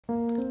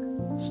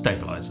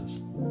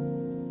Stabilizers.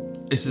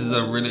 This is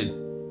a really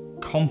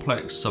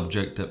complex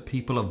subject that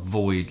people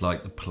avoid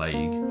like the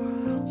plague.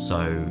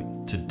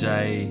 So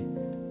today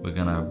we're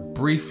going to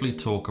briefly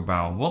talk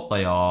about what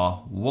they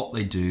are, what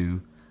they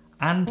do,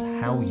 and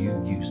how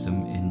you use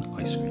them in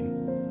ice cream.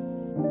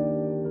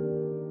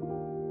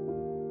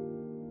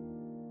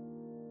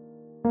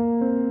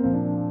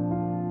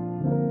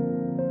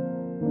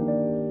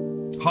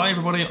 Hi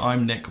everybody,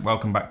 I'm Nick.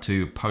 Welcome back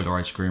to Polar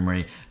Ice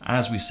Creamery.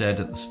 As we said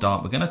at the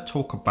start, we're going to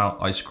talk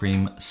about ice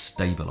cream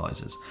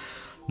stabilizers.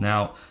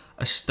 Now,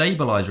 a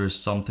stabilizer is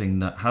something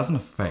that has an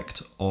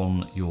effect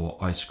on your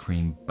ice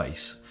cream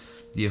base.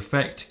 The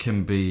effect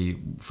can be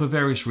for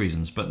various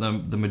reasons, but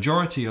the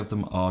majority of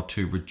them are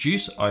to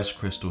reduce ice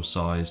crystal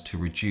size, to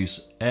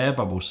reduce air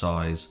bubble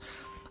size,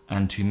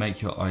 and to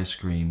make your ice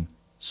cream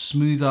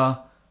smoother,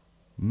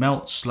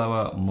 melt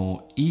slower,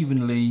 more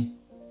evenly,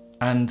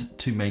 and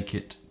to make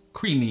it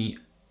creamy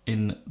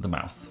in the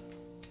mouth.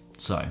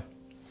 So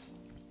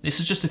this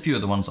is just a few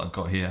of the ones I've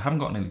got here. I haven't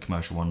got any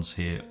commercial ones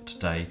here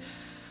today,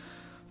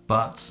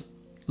 but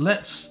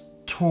let's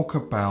talk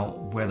about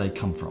where they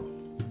come from.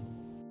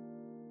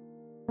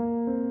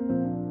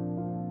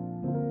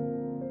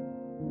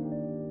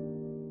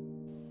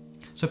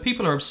 So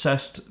people are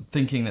obsessed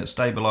thinking that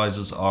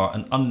stabilizers are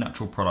an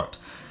unnatural product,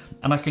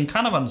 and I can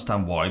kind of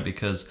understand why,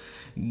 because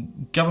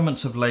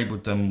governments have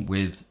labeled them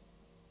with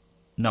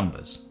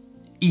numbers.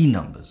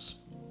 E-numbers.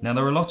 Now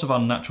there are a lot of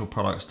unnatural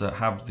products that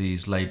have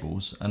these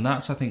labels, and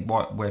that's I think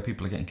where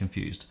people are getting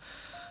confused.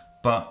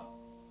 But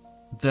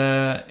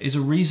there is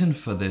a reason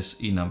for this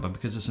E-number,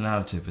 because it's an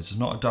additive. It's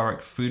not a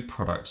direct food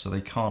product, so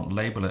they can't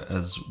label it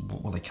as,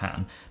 well they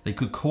can. They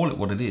could call it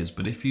what it is,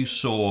 but if you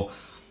saw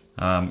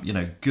you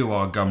know,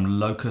 guar gum,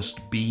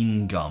 locust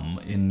bean gum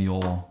in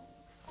your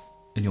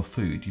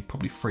food, you'd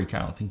probably freak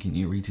out thinking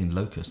you're eating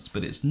locusts,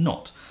 but it's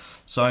not.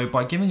 So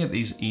by giving it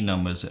these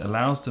E-numbers, it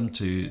allows them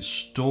to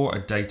store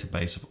a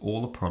database of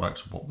all the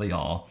products, what they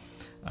are,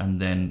 and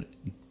then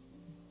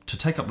to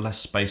take up less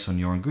space on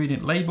your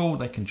ingredient label,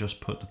 they can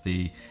just put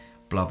the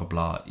blah blah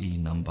blah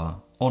E-number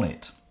on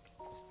it.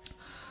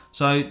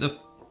 So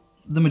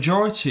the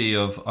majority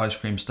of ice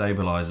cream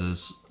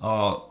stabilizers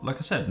are, like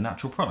I said,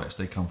 natural products.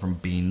 They come from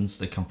beans,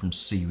 they come from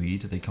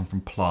seaweed, they come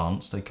from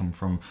plants, they come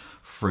from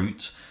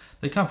fruit.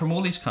 They come from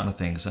all these kind of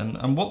things,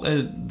 and what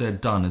they're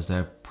done is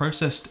they're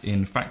processed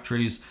in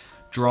factories,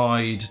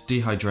 dried,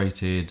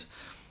 dehydrated.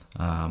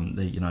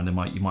 You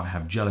might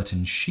have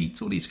gelatin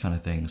sheets, all these kind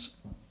of things.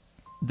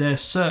 They're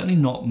certainly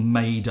not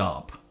made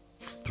up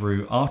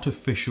through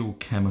artificial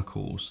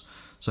chemicals,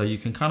 so you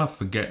can kind of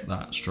forget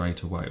that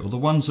straight away. Or the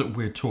ones that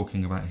we're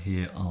talking about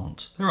here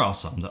aren't. There are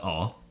some that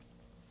are,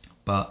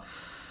 but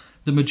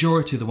the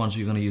majority of the ones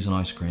you're going to use in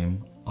ice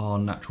cream are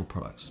natural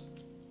products.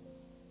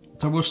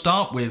 So we'll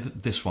start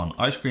with this one,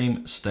 ice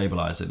cream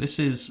stabilizer. This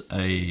is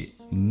a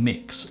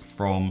mix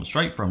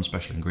straight from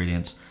Special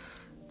Ingredients.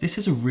 This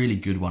is a really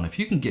good one. If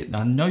you can get,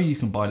 I know you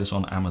can buy this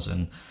on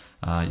Amazon.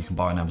 You can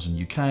buy it on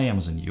Amazon UK,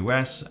 Amazon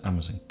US,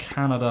 Amazon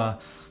Canada.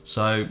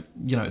 So,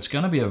 you know, it's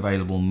going to be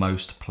available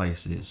most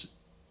places.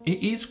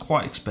 It is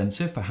quite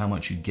expensive for how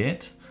much you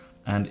get.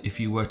 And if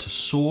you were to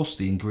source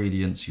the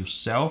ingredients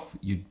yourself,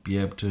 you'd be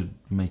able to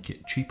make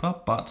it cheaper.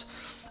 But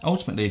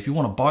ultimately, if you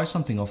want to buy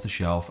something off the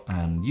shelf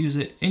and use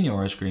it in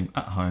your ice cream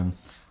at home,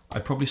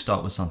 I'd probably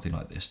start with something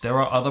like this. There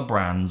are other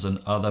brands and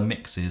other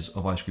mixes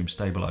of ice cream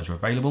stabilizer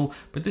available,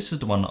 but this is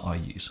the one that I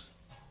use.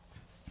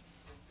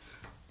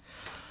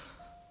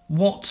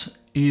 What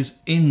is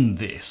in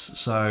this?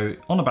 So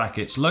on the back,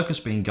 it's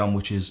locust bean gum,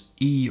 which is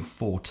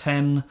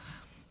E410,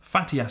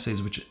 fatty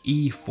acids, which is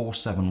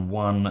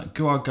E471,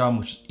 guar gum,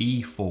 which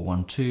is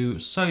E412,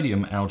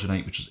 sodium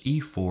alginate, which is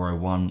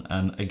E401,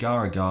 and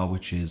agar-agar,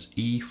 which is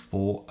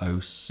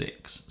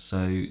E406.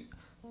 So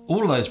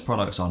all of those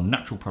products are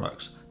natural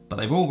products, but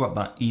they've all got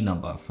that E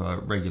number for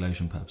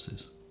regulation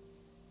purposes.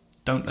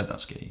 Don't let that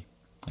scare you.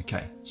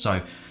 Okay,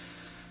 so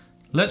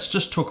let's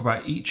just talk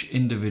about each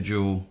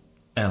individual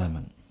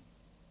element.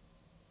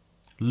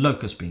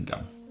 Locust bean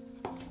gum.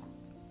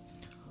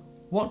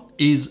 What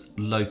is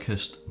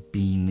locust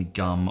bean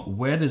gum?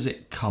 Where does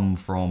it come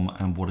from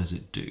and what does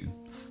it do?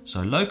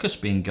 So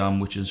locust bean gum,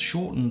 which is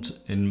shortened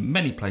in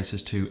many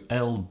places to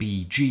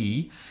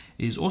LBG,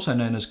 is also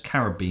known as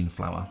carob bean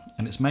flour,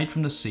 and it's made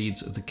from the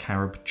seeds of the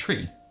carob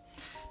tree.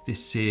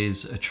 This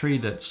is a tree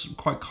that's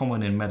quite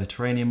common in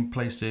Mediterranean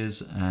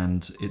places,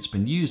 and it's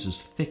been used as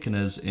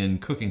thickeners in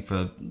cooking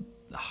for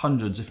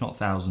hundreds, if not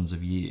thousands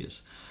of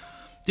years.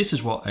 This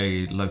is what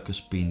a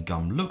locust bean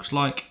gum looks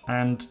like,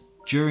 and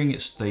during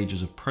its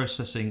stages of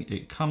processing,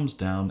 it comes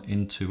down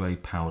into a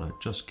powder.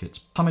 It just gets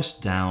pumished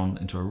down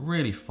into a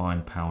really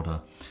fine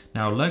powder.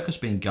 Now,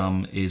 locust bean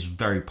gum is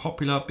very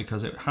popular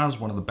because it has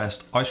one of the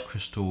best ice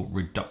crystal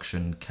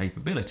reduction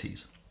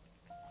capabilities.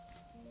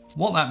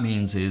 What that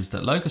means is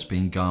that locust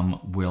bean gum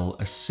will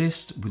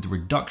assist with the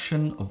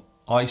reduction of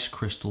ice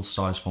crystal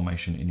size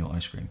formation in your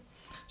ice cream.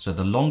 So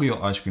the longer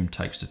your ice cream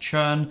takes to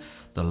churn,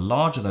 the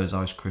larger those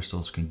ice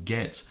crystals can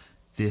get,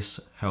 this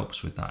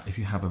helps with that. If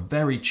you have a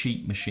very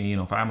cheap machine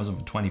off Amazon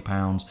for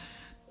 £20,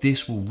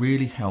 this will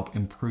really help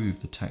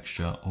improve the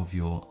texture of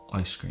your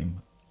ice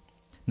cream.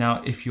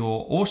 Now, if you're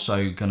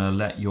also gonna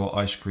let your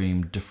ice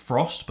cream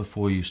defrost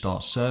before you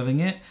start serving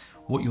it,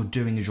 what you're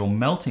doing is you're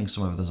melting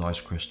some of those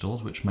ice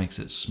crystals, which makes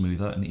it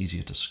smoother and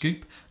easier to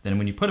scoop. Then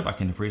when you put it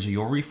back in the freezer,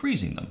 you're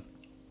refreezing them.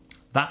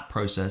 That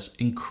process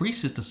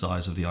increases the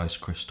size of the ice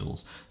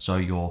crystals. So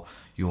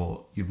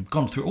you've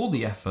gone through all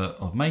the effort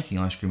of making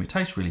ice cream. It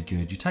tastes really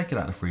good. You take it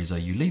out of the freezer,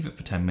 you leave it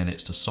for 10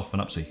 minutes to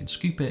soften up so you can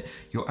scoop it.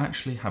 You're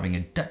actually having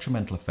a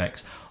detrimental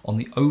effect on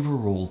the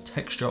overall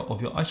texture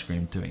of your ice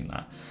cream doing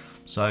that.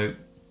 So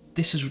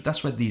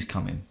that's where these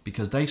come in,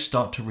 because they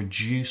start to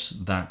reduce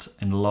that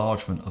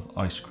enlargement of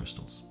ice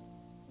crystals.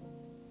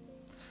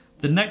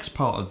 The next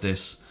part of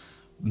this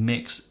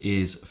mix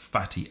is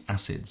fatty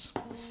acids.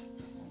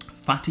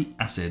 Fatty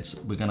acids,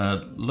 we're going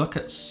to look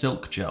at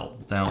silk gel.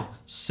 Now,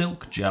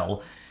 silk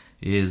gel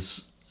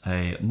is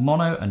a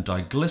mono and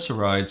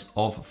diglycerides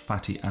of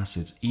fatty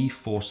acids,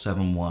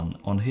 E471.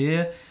 On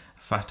here,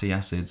 fatty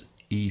acids,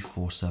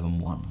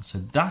 E471. So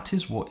that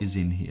is what is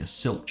in here,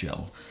 silk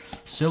gel.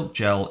 Silk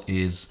gel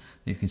is,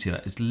 you can see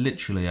that, it's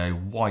literally a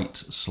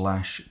white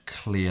 /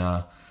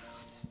 clear,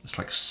 it's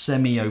like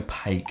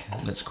semi-opaque,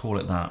 let's call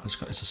it that.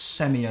 It's a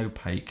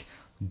semi-opaque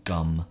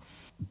gum.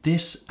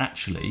 This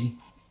actually,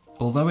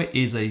 although it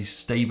is a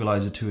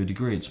stabilizer to a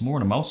degree, it's more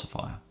an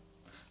emulsifier.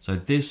 So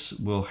this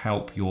will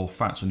help your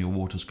fats and your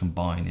waters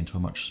combine into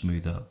a much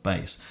smoother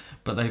base.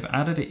 But they've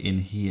added it in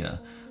here,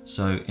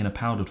 so in a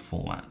powdered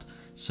format,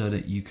 so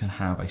that you can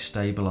have a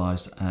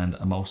stabilized and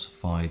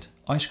emulsified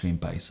ice cream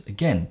base.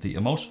 Again, the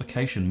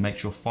emulsification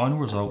makes your final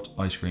result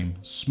ice cream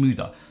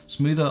smoother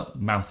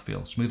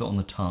mouthfeel, smoother on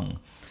the tongue.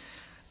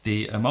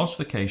 The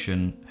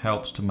emulsification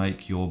helps to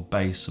make your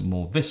base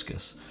more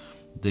viscous.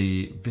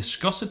 The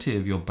viscosity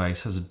of your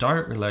base has a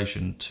direct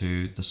relation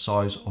to the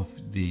size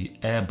of the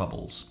air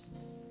bubbles.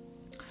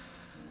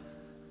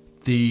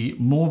 The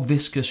more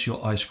viscous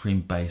your ice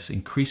cream base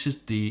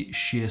increases the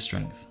shear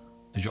strength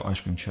as your ice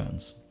cream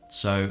churns.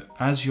 So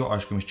as your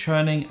ice cream is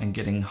churning and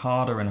getting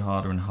harder and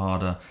harder and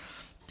harder,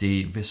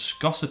 the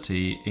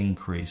viscosity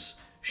increase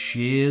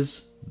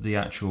shears the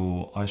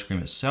actual ice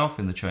cream itself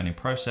in the churning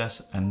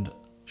process and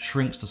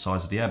shrinks the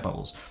size of the air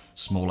bubbles.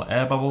 Smaller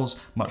air bubbles,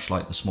 much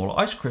like the smaller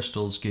ice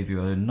crystals, give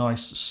you a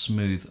nice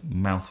smooth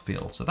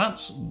mouthfeel. So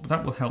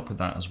that will help with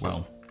that as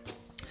well.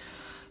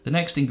 The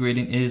next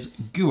ingredient is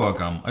guar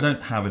gum. I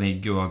don't have any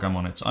guar gum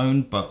on its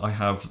own, but I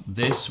have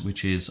this,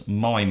 which is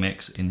my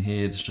mix in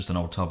here. It's just an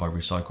old tub I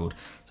recycled.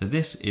 So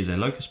this is a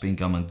locust bean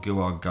gum and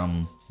guar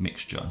gum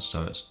mixture.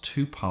 So it's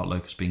 2 part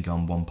locust bean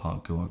gum, 1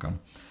 part guar gum.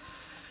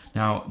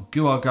 Now,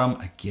 guar gum,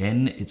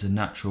 again, it's a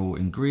natural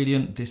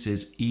ingredient. This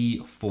is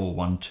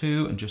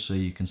E412, and just so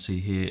you can see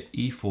here,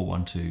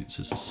 E412,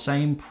 so it's the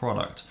same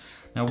product.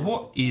 Now,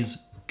 what is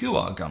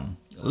guar gum?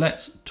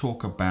 Let's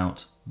talk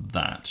about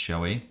that,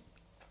 shall we?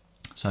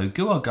 So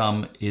guar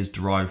gum is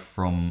derived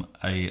from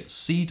a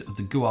seed of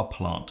the guar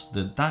plant.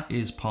 That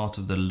is part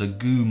of the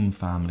legume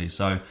family,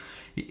 so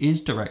it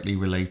is directly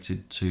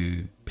related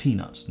to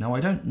peanuts. Now,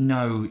 I don't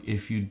know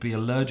if you'd be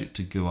allergic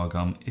to guar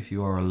gum if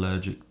you are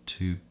allergic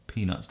to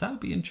peanuts. That would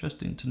be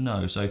interesting to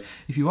know. So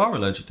if you are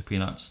allergic to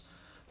peanuts,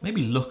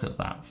 maybe look at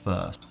that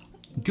first.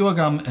 Guar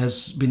gum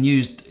has been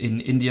used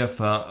in India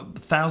for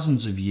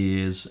thousands of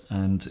years,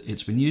 and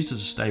it's been used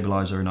as a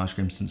stabilizer in ice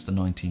cream since the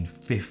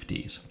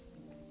 1950s.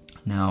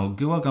 Now,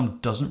 guar gum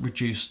doesn't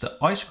reduce the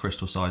ice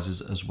crystal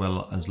sizes as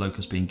well as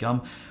locust bean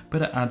gum,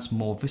 but it adds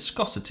more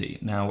viscosity.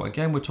 Now,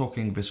 again, we're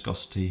talking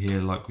viscosity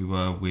here like we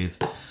were with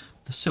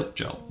the silk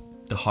gel.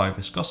 The higher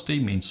viscosity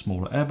means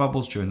smaller air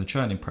bubbles during the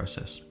churning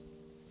process.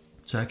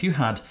 So if you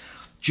had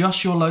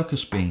just your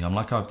locust bean gum,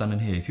 like I've done in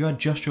here, if you had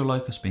just your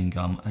locust bean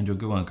gum and your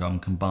guar gum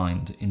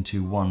combined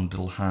into one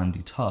little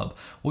handy tub,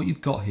 what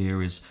you've got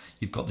here is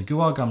you've got the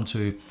guar gum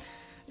to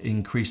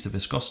increase the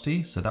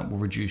viscosity, so that will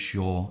reduce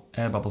your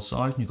air bubble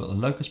size, and you've got the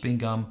locust bean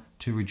gum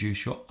to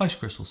reduce your ice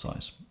crystal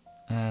size.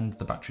 And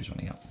the battery's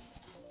running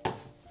out.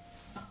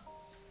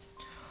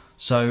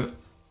 So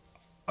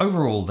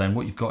overall then,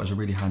 what you've got is a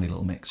really handy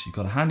little mix. You've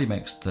got a handy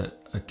mix that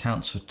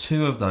accounts for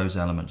 2 of those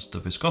elements, the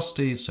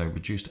viscosity, so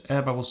reduced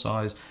air bubble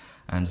size,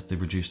 and the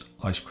reduced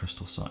ice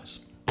crystal size.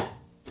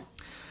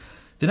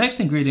 The next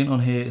ingredient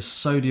on here is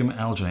sodium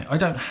alginate. I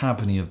don't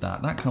have any of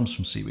that. That comes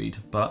from seaweed,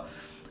 but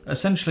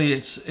essentially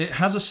it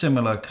has a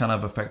similar kind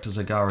of effect as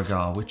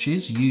agar-agar, which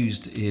is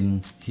used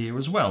in here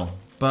as well.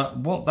 But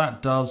what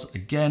that does,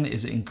 again,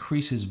 is it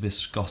increases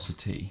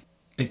viscosity.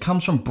 It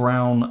comes from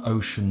brown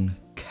ocean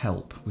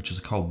kelp, which is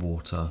a cold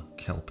water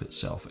kelp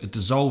itself. It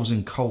dissolves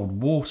in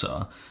cold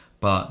water,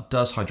 but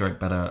does hydrate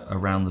better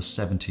around the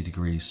 70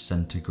 degrees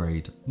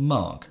centigrade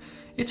mark.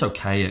 It's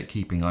okay at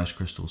keeping ice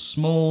crystals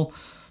small,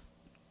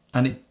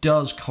 and it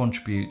does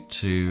contribute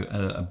to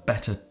a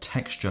better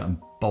texture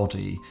and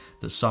body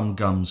that some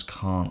gums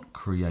can't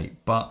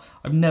create. But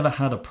I've never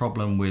had a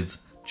problem with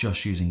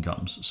just using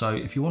gums. So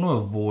if you want to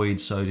avoid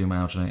sodium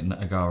alginate and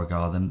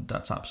agar-agar, then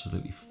that's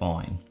absolutely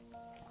fine.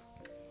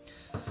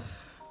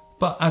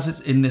 But as it's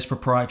in this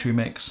proprietary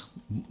mix,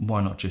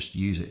 why not just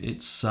use it?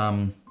 It's,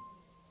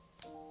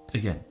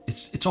 again,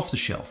 it's off the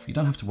shelf. You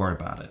don't have to worry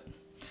about it.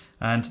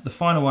 And the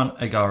final one,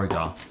 agar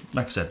agar.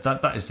 Like I said,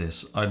 that is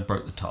this. I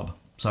broke the tub.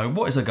 So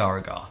what is agar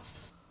agar?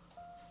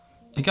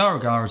 Agar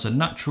agar is a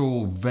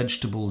natural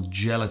vegetable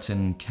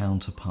gelatin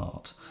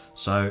counterpart.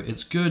 So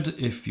it's good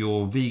if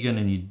you're vegan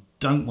and you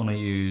don't want to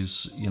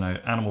use, you know,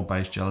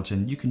 animal-based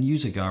gelatin. You can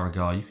use agar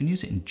agar. You can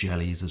use it in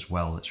jellies as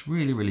well. It's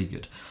really, really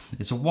good.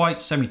 It's a white,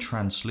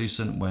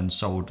 semi-translucent when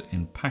sold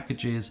in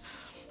packages,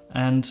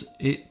 and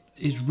it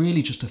is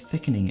really just a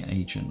thickening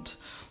agent.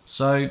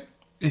 So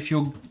if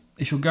you're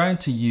going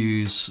to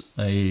use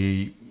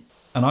an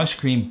ice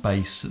cream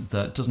base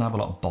that doesn't have a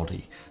lot of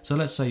body, so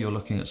let's say you're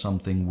looking at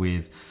something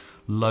with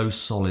low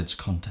solids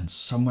content,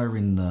 somewhere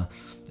in the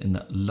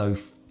low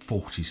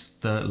 40s,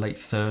 late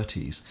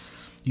 30s,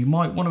 you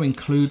might want to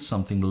include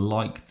something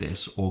like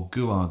this or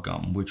guar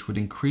gum, which would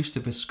increase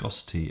the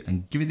viscosity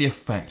and give you the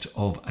effect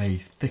of a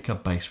thicker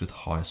base with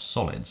higher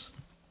solids.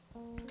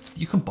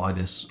 You can buy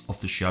this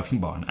off the shelf. You can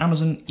buy it on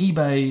Amazon,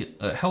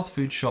 eBay, health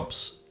food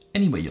shops,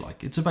 anywhere you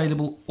like. It's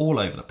available all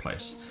over the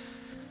place.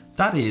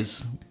 That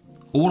is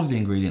all of the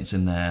ingredients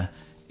in there.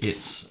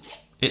 It's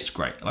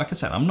great. Like I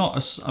said, I'm not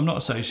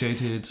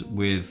associated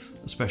with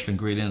special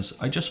ingredients.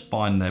 I just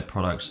find their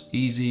products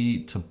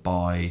easy to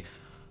buy,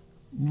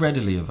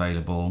 readily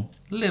available,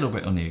 a little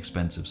bit on the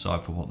expensive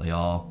side for what they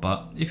are.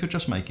 But if you're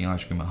just making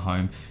ice cream at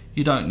home,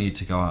 you don't need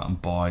to go out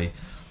and buy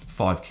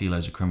 5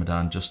 kilos of creme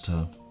d'Ain just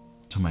to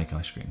make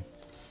ice cream.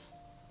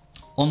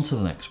 On to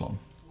the next one.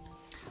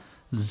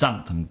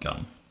 Xanthan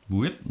gum.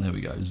 Whoop, there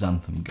we go,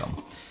 xanthan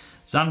gum.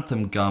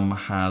 Xanthan gum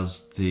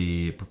has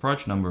the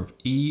proprietary number of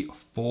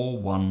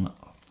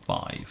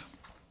E415.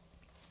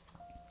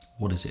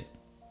 What is it?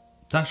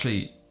 It's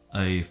actually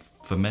a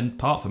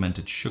part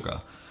fermented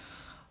sugar,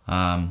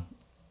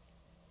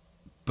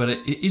 but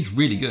it is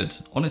really good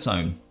on its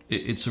own.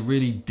 It's a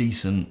really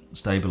decent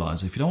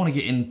stabilizer. If you don't want to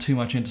get in too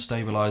much into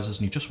stabilizers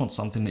and you just want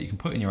something that you can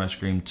put in your ice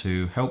cream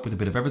to help with a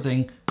bit of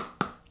everything,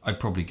 I'd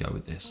probably go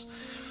with this.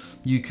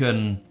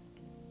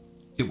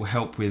 It will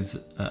help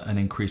with an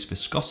increased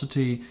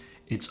viscosity.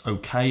 It's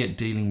okay at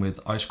dealing with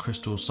ice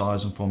crystal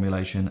size and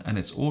formulation, and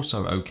it's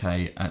also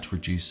okay at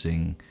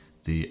reducing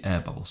the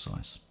air bubble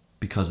size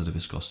because of the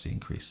viscosity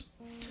increase.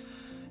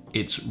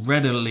 It's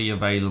readily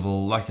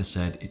available. Like I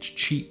said, it's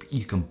cheap.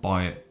 You can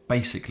buy it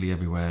basically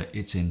everywhere.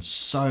 It's in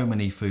so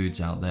many foods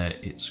out there.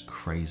 It's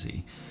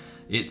crazy.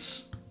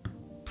 It's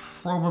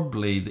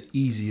probably the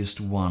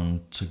easiest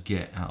one to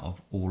get out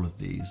of all of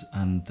these,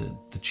 and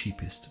the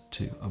cheapest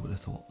too, I would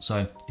have thought.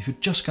 So if you're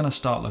just going to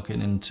start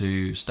looking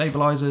into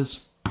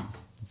stabilizers,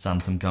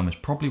 xanthan gum is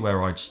probably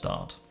where I'd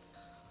start.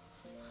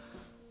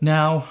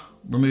 Now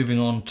we're moving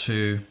on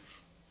to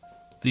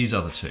these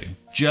other two,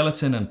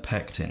 gelatin and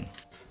pectin.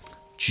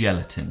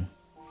 Gelatin.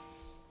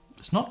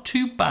 It's not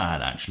too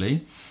bad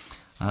actually.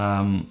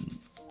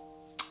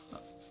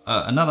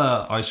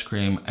 Another ice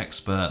cream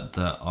expert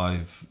that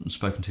I've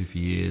spoken to for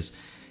years,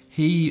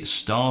 he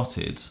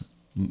started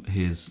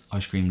his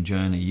ice cream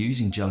journey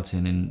using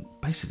gelatin in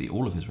basically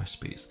all of his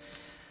recipes.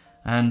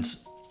 And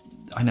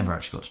I never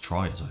actually got to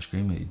try his ice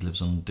cream. He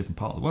lives on a different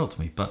part of the world to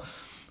me, but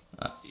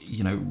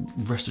you know,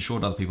 rest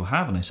assured other people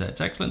have and they say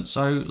it's excellent.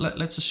 So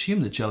let's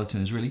assume that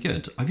gelatin is really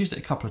good. I've used it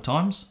a couple of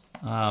times.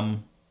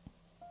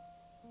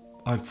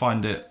 I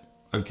find it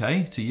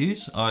okay to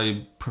use.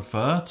 I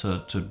prefer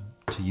to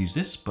use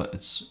this, but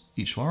it's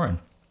each to our own.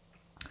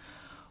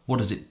 What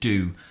does it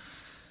do?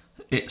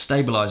 It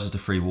stabilizes the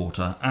free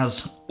water,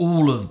 as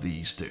all of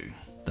these do.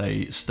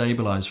 They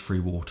stabilize free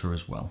water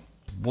as well.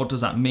 What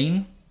does that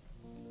mean?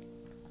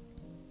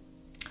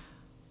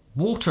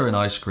 Water in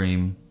ice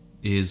cream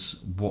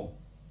is what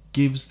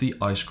gives the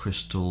ice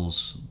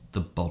crystals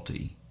the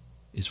body,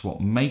 is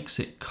what makes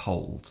it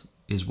cold,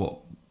 is what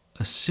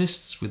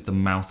assists with the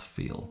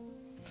mouthfeel.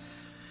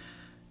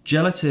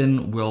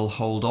 Gelatin will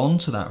hold on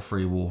to that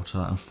free water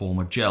and form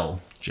a gel.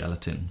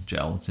 Gelatin,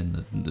 gel, it's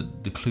in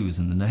the clue is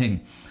in the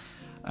name.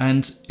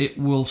 And it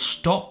will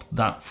stop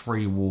that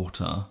free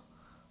water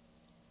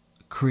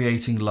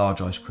creating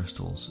large ice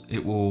crystals.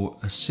 It will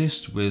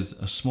assist with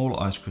a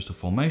smaller ice crystal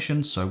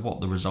formation. So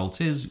what the result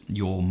is,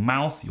 your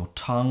mouth, your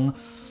tongue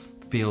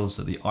feels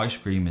that the ice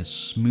cream is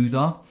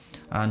smoother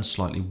and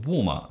slightly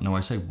warmer. Now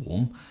I say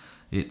warm,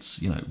 it's,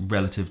 you know,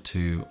 relative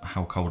to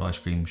how cold ice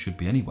cream should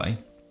be anyway.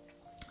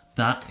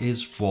 That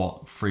is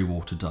what free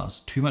water does.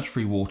 Too much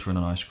free water in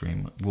an ice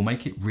cream will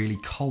make it really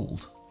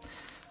cold.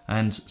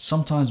 And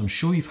sometimes, I'm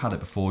sure you've had it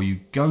before, you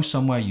go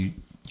somewhere, you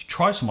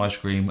try some ice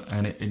cream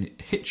and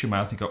it hits your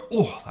mouth and you go,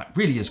 oh, that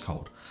really is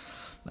cold.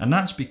 And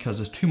that's because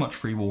there's too much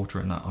free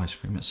water in that ice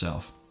cream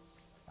itself.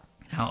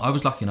 Now, I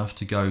was lucky enough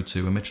to go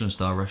to a Michelin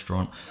star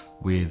restaurant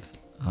with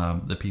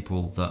the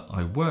people that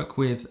I work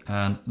with,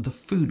 and the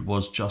food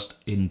was just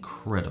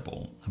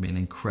incredible. I mean,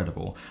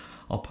 incredible.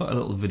 I'll put a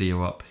little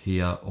video up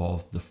here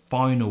of the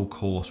final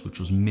course, which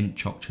was mint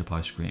choc chip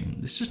ice cream.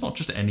 This is not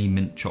just any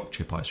mint choc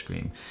chip ice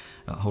cream.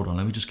 Hold on,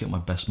 let me just get my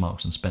best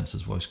Marks and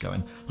Spencer's voice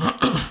going.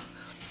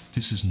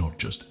 This is not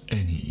just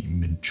any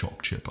mint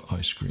choc chip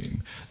ice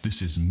cream.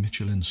 This is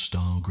Michelin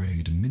star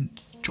grade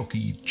mint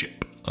chocky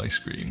chip ice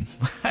cream.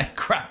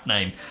 Crap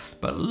name,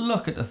 but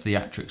look at the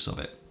theatrics of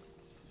it.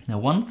 Now,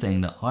 one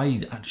thing that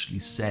I actually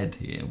said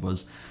here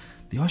was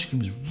the ice cream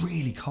was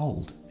really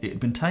cold. It had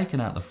been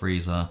taken out of the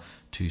freezer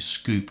to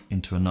scoop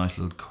into a nice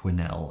little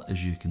quenelle,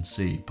 as you can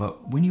see.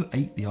 But when you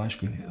ate the ice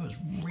cream, it was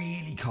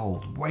really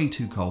cold, way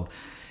too cold.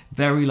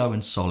 Very low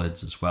in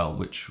solids as well,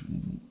 which,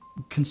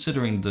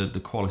 considering the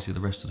quality of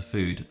the rest of the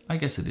food, I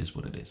guess it is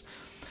what it is.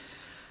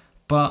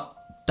 But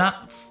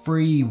that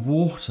free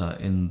water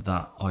in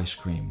that ice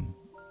cream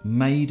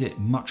made it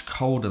much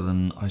colder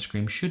than ice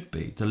cream should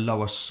be. The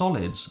lower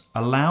solids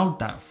allowed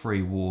that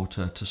free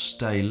water to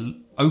stay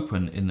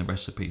open in the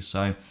recipe.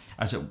 So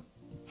as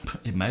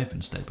it may have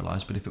been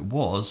stabilized, but if it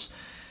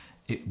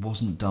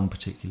wasn't done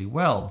particularly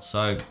well.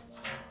 So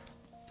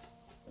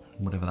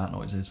whatever that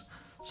noise is.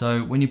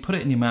 So when you put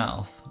it in your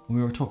mouth,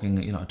 we were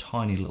talking, you know, a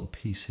tiny little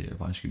piece here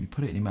of ice cream. You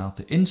put it in your mouth,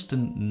 the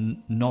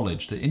instant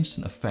knowledge, the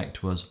instant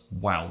effect was,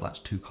 wow, that's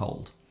too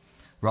cold.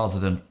 Rather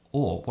than,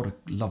 oh, what a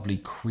lovely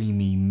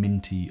creamy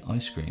minty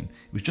ice cream.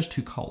 It was just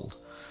too cold.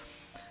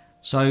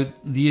 So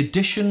the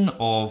addition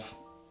of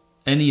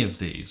any of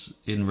these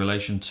in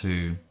relation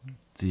to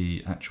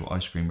the actual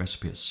ice cream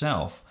recipe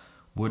itself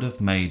would have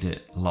made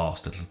it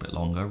last a little bit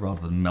longer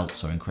rather than melt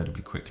so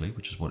incredibly quickly,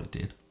 which is what it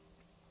did.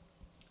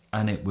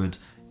 And it would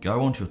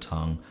go onto your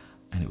tongue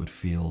and it would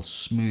feel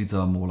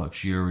smoother, more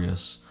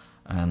luxurious,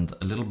 and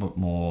a little bit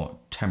more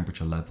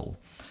temperature level.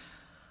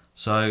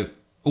 So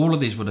all of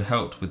these would have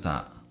helped with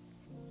that.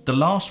 The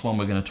last one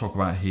we're going to talk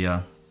about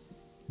here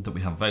that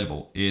we have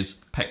available is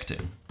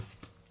pectin.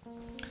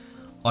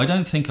 I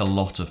don't think a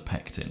lot of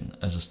pectin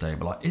as a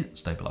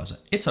stabilizer.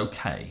 It's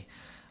okay.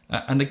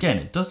 And again,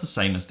 it does the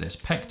same as this.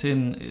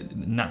 Pectin,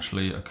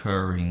 naturally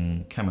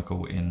occurring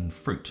chemical in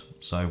fruit.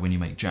 So when you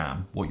make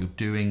jam, what you're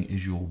doing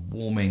is you're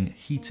warming,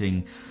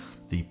 heating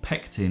the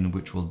pectin,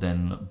 which will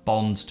then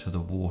bond to the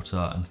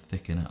water and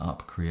thicken it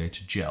up, create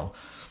a gel.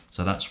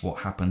 So that's what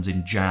happens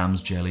in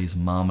jams, jellies,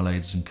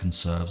 marmalades and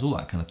conserves, all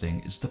that kind of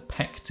thing. Is the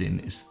pectin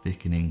is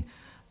thickening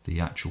the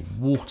actual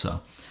water.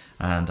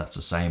 And that's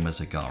the same as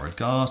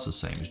agar-agar, it's the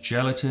same as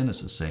gelatin,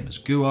 it's the same as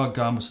guar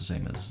gum, it's the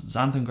same as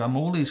xanthan gum.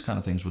 All these kind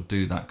of things will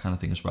do that kind of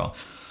thing as well.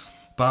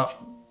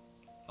 But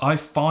I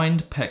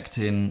find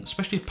pectin,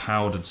 especially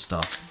powdered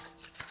stuff,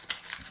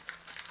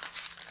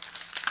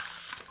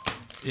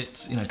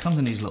 it comes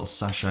in these little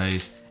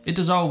sachets. It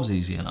dissolves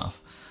easy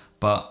enough,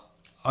 but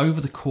over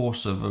the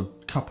course of a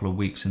couple of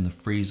weeks in the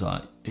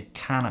freezer, it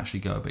can actually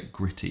go a bit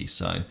gritty.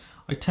 So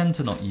I tend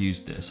to not use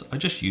this. I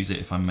just use it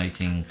if I'm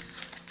making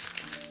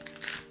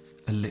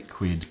a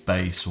liquid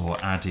base or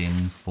add-in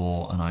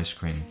for an ice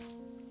cream.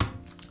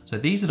 So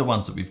these are the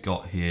ones that we've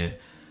got here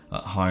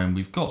at home.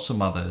 We've got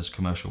some others,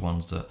 commercial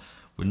ones, that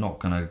we're not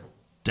going to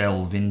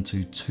delve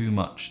into too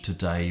much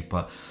today,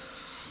 but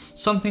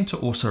something to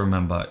also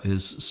remember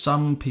is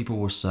some people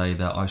will say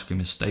that ice cream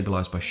is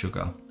stabilized by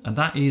sugar, and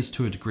that is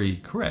to a degree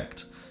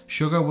correct.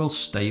 Sugar will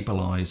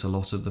stabilize a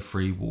lot of the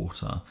free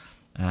water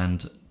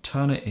and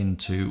turn it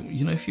into,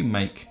 if you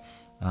make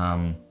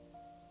a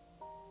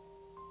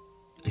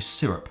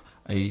syrup,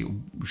 a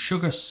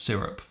sugar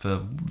syrup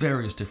for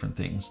various different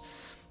things,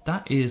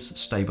 that is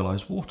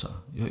stabilized water.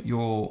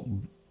 You're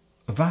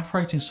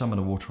evaporating some of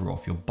the water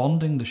off, you're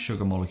bonding the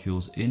sugar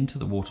molecules into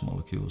the water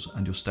molecules,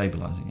 and you're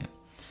stabilizing it.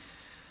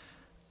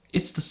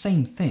 It's the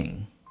same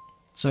thing.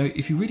 So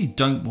if you really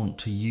don't want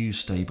to use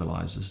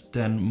stabilizers,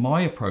 then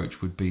my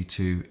approach would be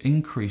to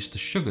increase the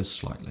sugars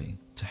slightly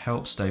to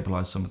help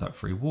stabilize some of that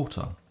free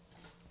water.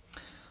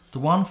 The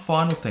one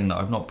final thing that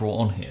I've not brought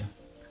on here,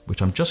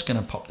 which I'm just going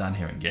to pop down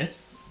here and get,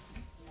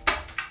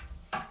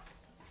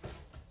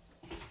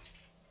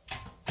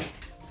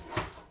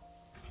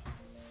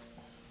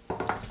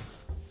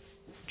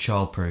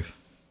 childproof,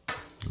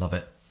 love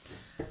it,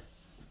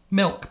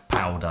 milk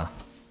powder.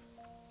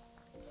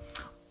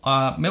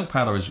 Milk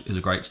powder is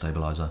a great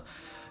stabilizer.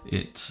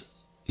 It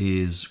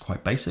is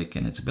quite basic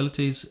in its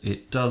abilities.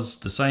 It does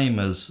the same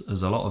as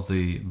a lot of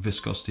the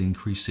viscosity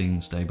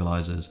increasing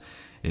stabilizers.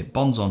 It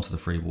bonds onto the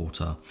free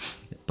water,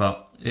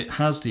 but it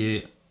has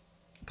the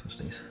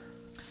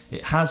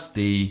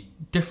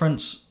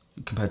difference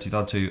compared to the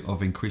other two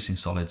of increasing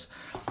solids.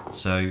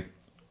 So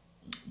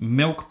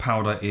milk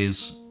powder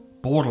is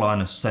borderline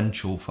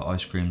essential for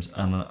ice creams,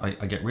 and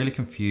I get really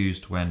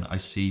confused when I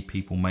see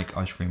people make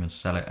ice cream and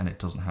sell it and it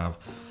doesn't have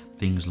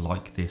things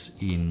like this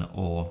in,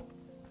 or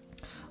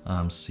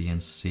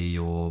CNC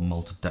or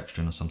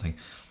maltodextrin or something,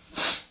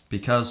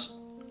 because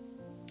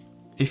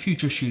if you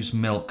just use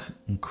milk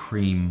and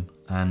cream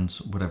and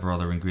whatever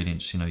other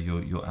ingredients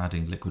you're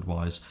adding liquid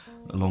wise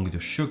along with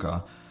your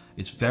sugar,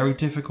 it's very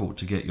difficult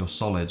to get your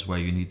solids where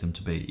you need them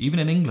to be. Even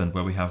in England,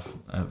 where we have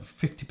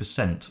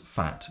 50%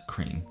 fat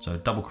cream, so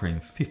double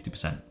cream,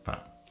 50%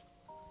 fat,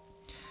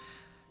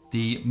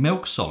 the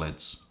milk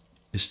solids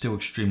is still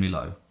extremely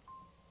low.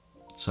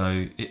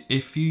 So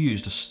if you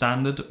used a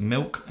standard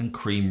milk and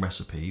cream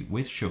recipe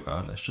with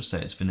sugar, let's just say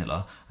it's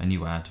vanilla, and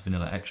you add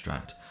vanilla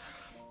extract,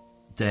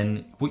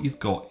 then what you've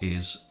got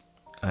is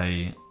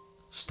a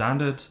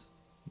standard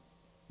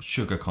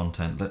sugar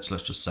content. Let's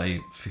just say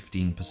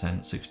 15%,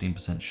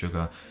 16%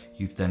 sugar.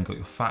 You've then got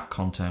your fat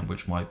content,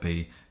 which might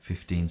be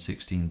 15,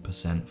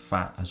 16%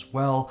 fat as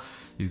well.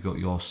 You've got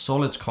your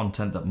solids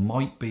content that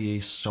might be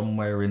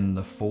somewhere in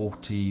the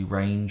 40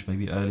 range,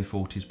 maybe early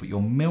 40s, but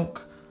your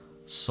milk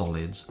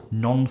solids,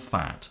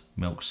 non-fat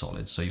milk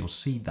solids, so you'll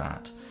see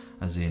that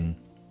as in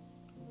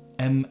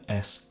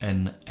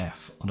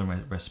MSNF on a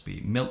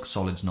recipe, milk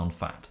solids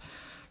non-fat,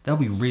 they'll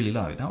be really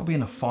low. That'll be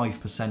in a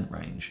 5%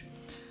 range.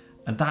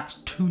 And that's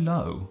too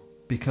low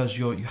because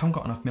you haven't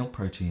got enough milk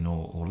protein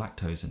or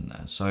lactose in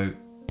there. So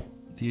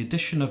the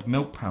addition of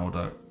milk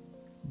powder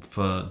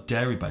for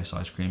dairy-based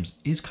ice creams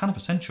is kind of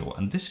essential.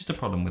 And this is the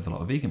problem with a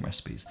lot of vegan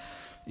recipes,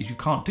 is you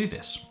can't do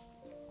this.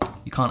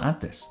 You can't add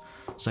this.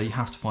 So you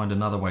have to find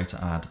another way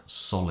to add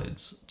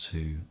solids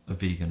to a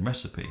vegan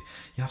recipe.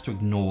 You have to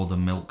ignore the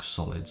milk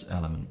solids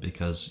element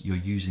because you're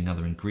using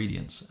other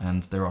ingredients.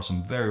 And there are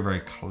some very,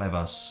 very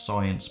clever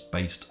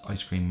science-based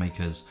ice cream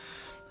makers.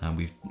 And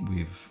we've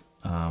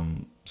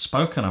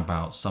spoken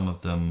about some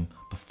of them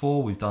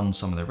before. We've done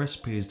some of their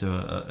recipes.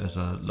 There's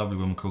a lovely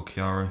woman called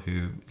Chiara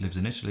who lives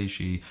in Italy.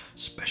 She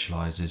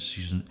specializes,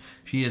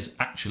 she is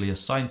actually a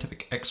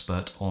scientific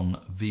expert on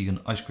vegan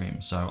ice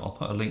cream. So I'll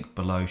put a link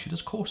below. She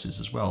does courses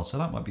as well. So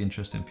that might be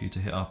interesting for you to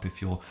hit up if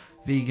you're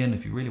vegan,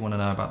 if you really want to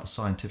know about the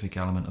scientific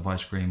element of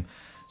ice cream.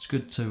 It's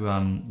good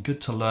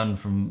to learn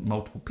from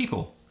multiple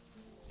people.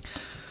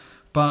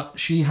 But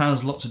she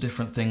has lots of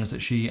different things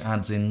that she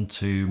adds in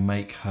to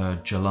make her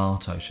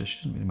gelato. So she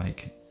doesn't really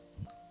make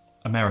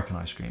American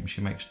ice cream, she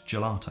makes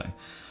gelato.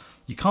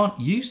 You can't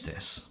use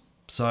this.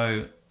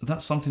 So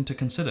that's something to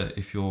consider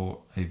if you're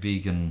a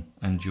vegan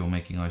and you're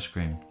making ice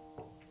cream.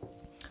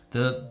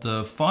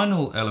 The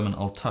final element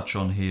I'll touch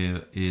on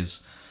here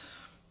is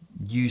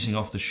using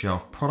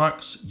off-the-shelf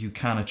products. You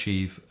can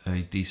achieve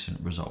a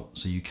decent result.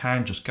 So you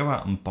can just go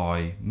out and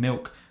buy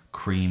milk,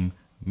 cream,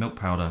 milk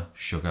powder,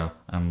 sugar,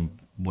 and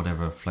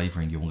whatever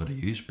flavouring you want to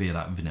use, be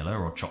that vanilla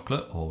or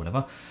chocolate or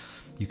whatever.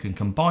 You can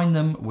combine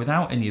them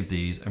without any of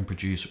these and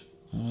produce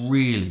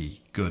really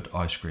good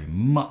ice cream,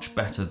 much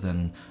better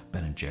than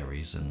Ben &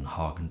 Jerry's and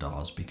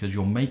Haagen-Dazs, because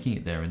you're making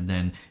it there and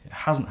then it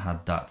hasn't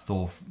had that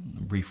thaw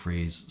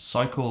refreeze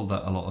cycle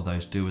that a lot of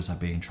those do as they're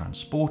being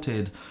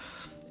transported.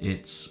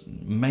 It's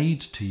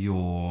made to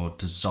your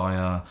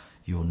desire,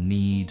 your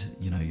need.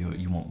 You know,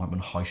 you might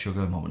want high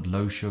sugar, you might want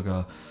low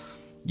sugar.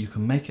 You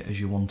can make it as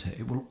you want it.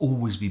 It will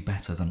always be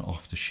better than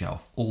off the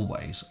shelf,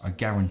 always, I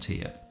guarantee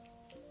it.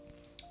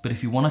 But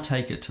if you want to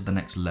take it to the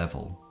next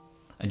level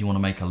and you want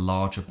to make a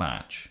larger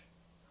batch,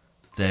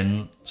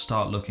 then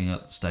start looking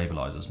at the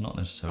stabilizers, not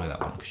necessarily that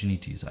one, because you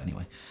need to use that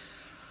anyway.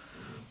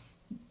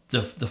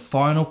 The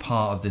final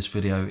part of this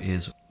video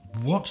is,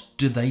 what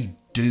do they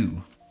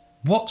do?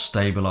 What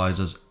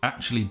stabilizers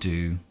actually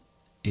do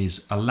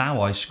is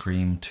allow ice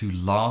cream to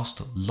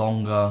last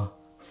longer,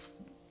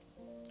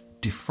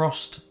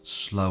 defrost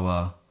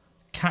slower,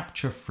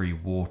 capture free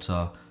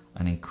water,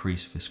 and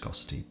increase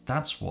viscosity.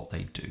 That's what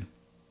they do.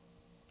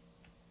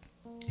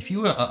 If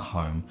you were at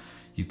home,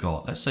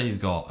 let's say you've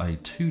got a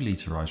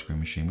 2-litre ice cream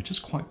machine, which is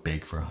quite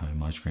big for a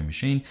home ice cream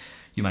machine.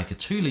 You make a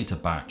 2-litre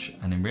batch,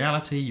 and in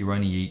reality, you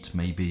only eat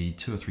maybe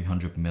 200 or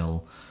 300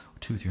 mil,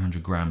 200 or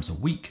 300 grams a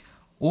week.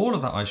 All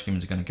of that ice cream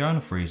is going to go in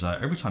the freezer.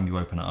 Every time you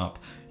open it up,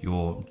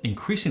 you're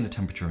increasing the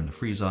temperature in the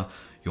freezer.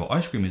 Your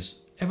ice cream is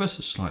ever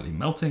so slightly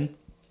melting.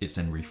 It's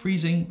then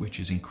refreezing, which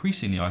is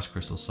increasing the ice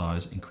crystal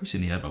size,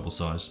 increasing the air bubble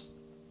size,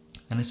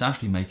 and it's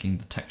actually making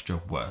the texture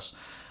worse.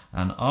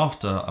 And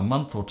after a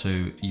month or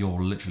two,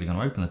 you're literally going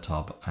to open the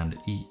tub and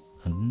eat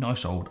a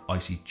nice old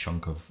icy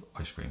chunk of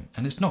ice cream,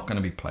 and it's not going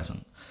to be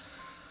pleasant.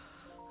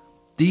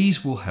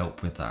 These will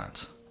help with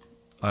that.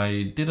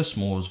 I did a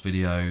s'mores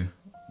video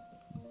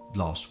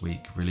last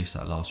week, released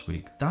that last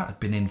week. That had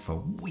been in for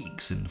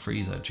weeks in the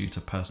freezer due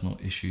to personal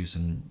issues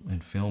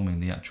in filming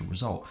the actual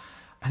result.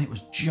 And it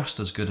was just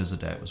as good as the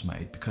day it was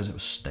made because it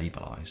was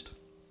stabilized.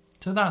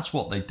 So that's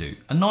what they do.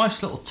 A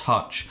nice little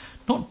touch,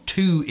 not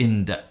too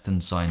in-depth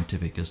and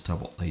scientific as to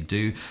what they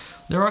do.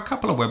 There are a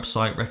couple of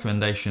website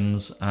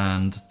recommendations,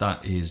 and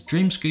that is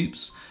Dream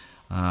Scoops.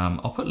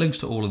 I'll put links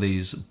to all of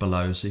these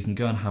below so you can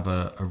go and have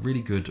a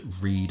really good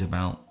read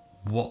about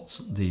what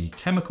the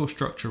chemical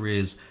structure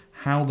is,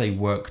 how they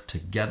work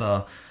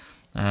together.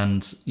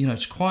 And, you know,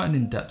 it's quite an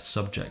in-depth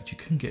subject. You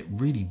can get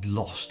really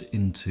lost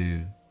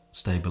into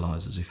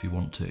stabilizers if you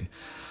want to.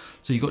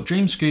 So you've got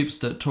Dream Scoops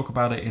that talk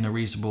about it in a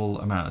reasonable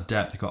amount of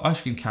depth. You've got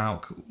Ice Cream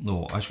Calc,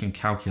 or Ice Cream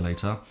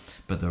Calculator,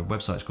 but the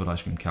website's called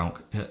Ice Cream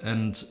Calc,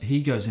 and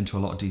he goes into a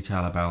lot of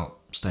detail about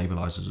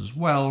stabilizers as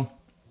well.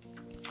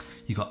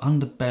 You've got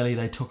Underbelly,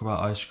 they talk about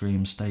ice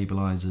cream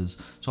stabilizers.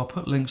 So I'll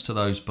put links to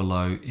those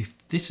below. If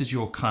this is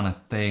your kind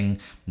of thing, and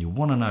you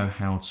want to know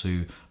how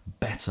to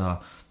better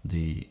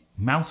the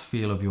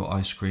mouthfeel of your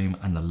ice cream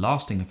and the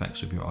lasting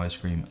effects of your ice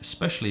cream,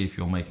 especially if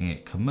you're making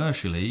it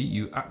commercially,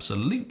 you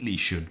absolutely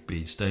should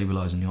be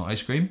stabilizing your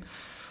ice cream.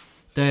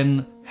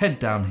 Then head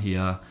down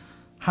here,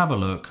 have a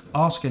look,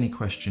 ask any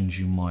questions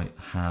you might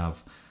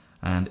have,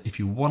 And if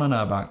you want to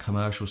know about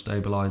commercial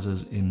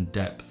stabilizers in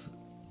depth,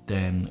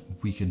 then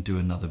we can do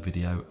another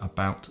video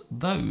about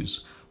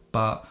those.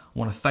 But I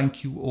want to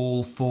thank you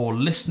all for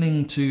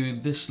listening to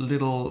this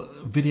little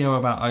video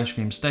about ice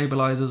cream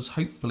stabilizers.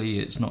 Hopefully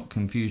it's not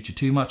confused you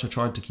too much. I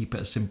tried to keep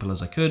it as simple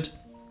as I could.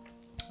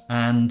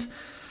 And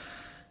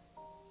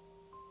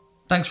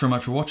thanks very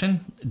much for watching.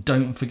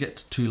 Don't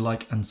forget to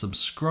like and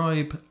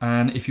subscribe.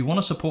 And if you want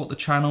to support the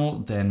channel,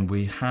 then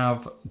we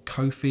have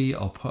Ko-fi.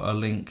 I'll put a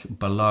link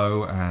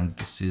below, and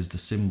this is the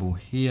symbol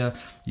here.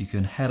 You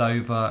can head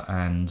over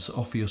and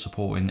offer your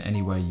support in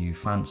any way you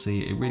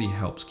fancy. It really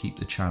helps keep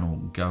the channel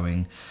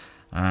going.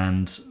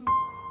 And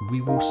we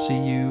will see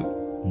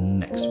you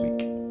next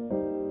week.